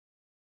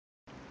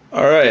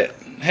All right.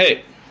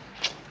 Hey,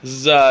 this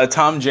is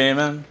Tom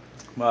Jamin,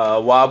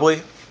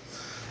 Wobbly.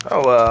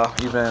 I'll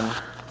even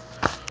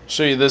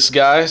show you this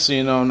guy so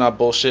you know I'm not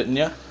bullshitting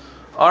you.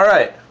 All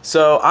right.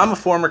 So I'm a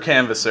former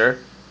canvasser,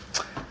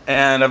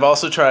 and I've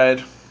also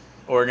tried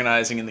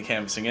organizing in the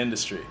canvassing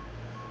industry.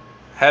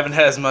 Haven't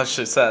had as much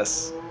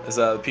success as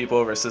the people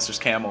over at Sisters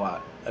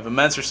Camelot. I have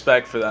immense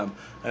respect for them.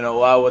 I know a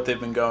lot of what they've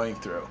been going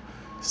through.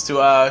 Just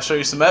to show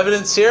you some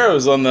evidence here, I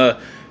was on the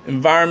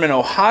Environment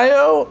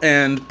Ohio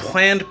and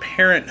Planned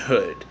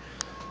Parenthood.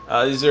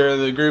 These are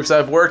the groups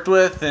I've worked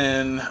with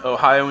in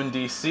Ohio and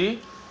DC,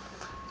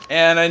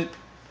 and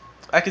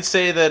I could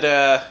say that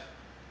I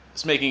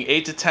was making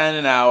 8 to 10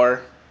 an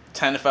hour,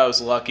 10 if I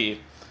was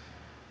lucky.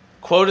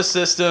 Quota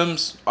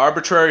systems,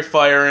 arbitrary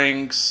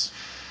firings,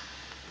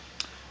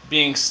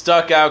 being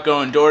stuck out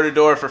going door to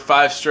door for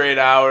 5 straight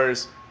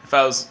hours. If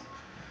I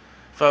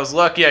was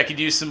lucky, I could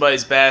use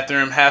somebody's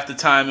bathroom. Half the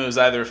time, it was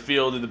either a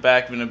field or the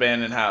back of an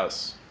abandoned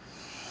house.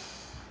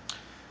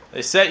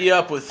 They set you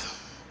up with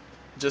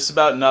just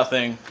about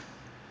nothing.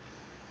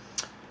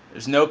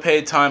 There's no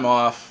paid time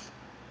off.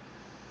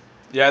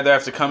 You either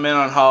have to come in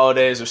on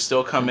holidays or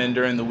still come in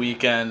during the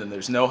weekend, and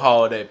there's no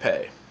holiday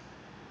pay.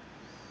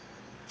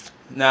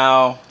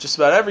 Now, just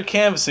about every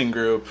canvassing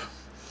group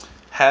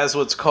has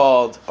what's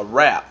called a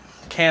wrap,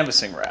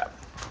 canvassing wrap.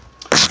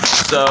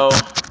 So,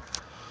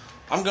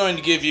 I'm going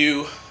to give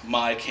you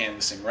my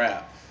canvassing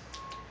wrap.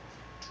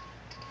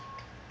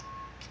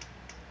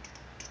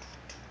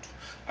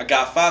 I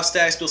got 5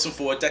 stacks, built some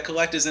 4 debt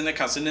collectors, and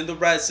accounts in the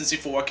red since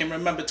before I can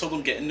remember. Told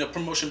them getting a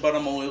promotion, but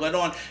I'm only let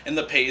on, and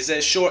the pay is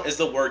as short as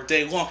the work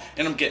day long,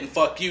 and I'm getting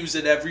fuck yous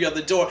at every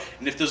other door.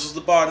 And if this was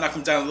the bar, I'd knock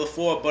them down to the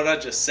floor, but I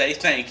just say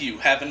thank you,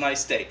 have a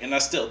nice day, and I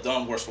still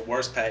done worse for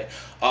worse pay.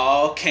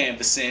 All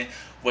canvassing,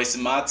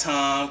 wasting my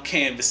time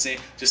canvassing,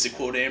 just to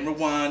quote and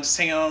rewind, just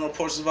hanging on the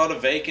porches of all the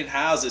vacant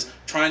houses,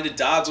 trying to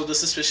dodge all the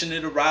suspicion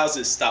it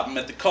arouses. Stop them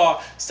at the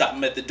car, stop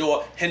them at the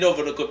door, hand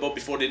over the clipboard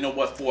before they know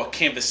what for.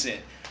 Canvassing.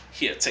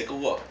 Here, take a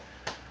look.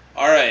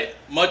 Alright,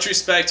 much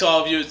respect to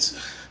all of you at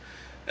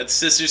the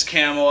Sisters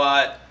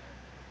Camelot.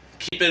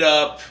 Keep it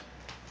up.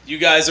 You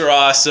guys are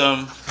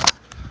awesome.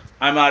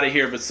 I'm out of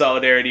here, but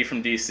solidarity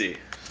from DC.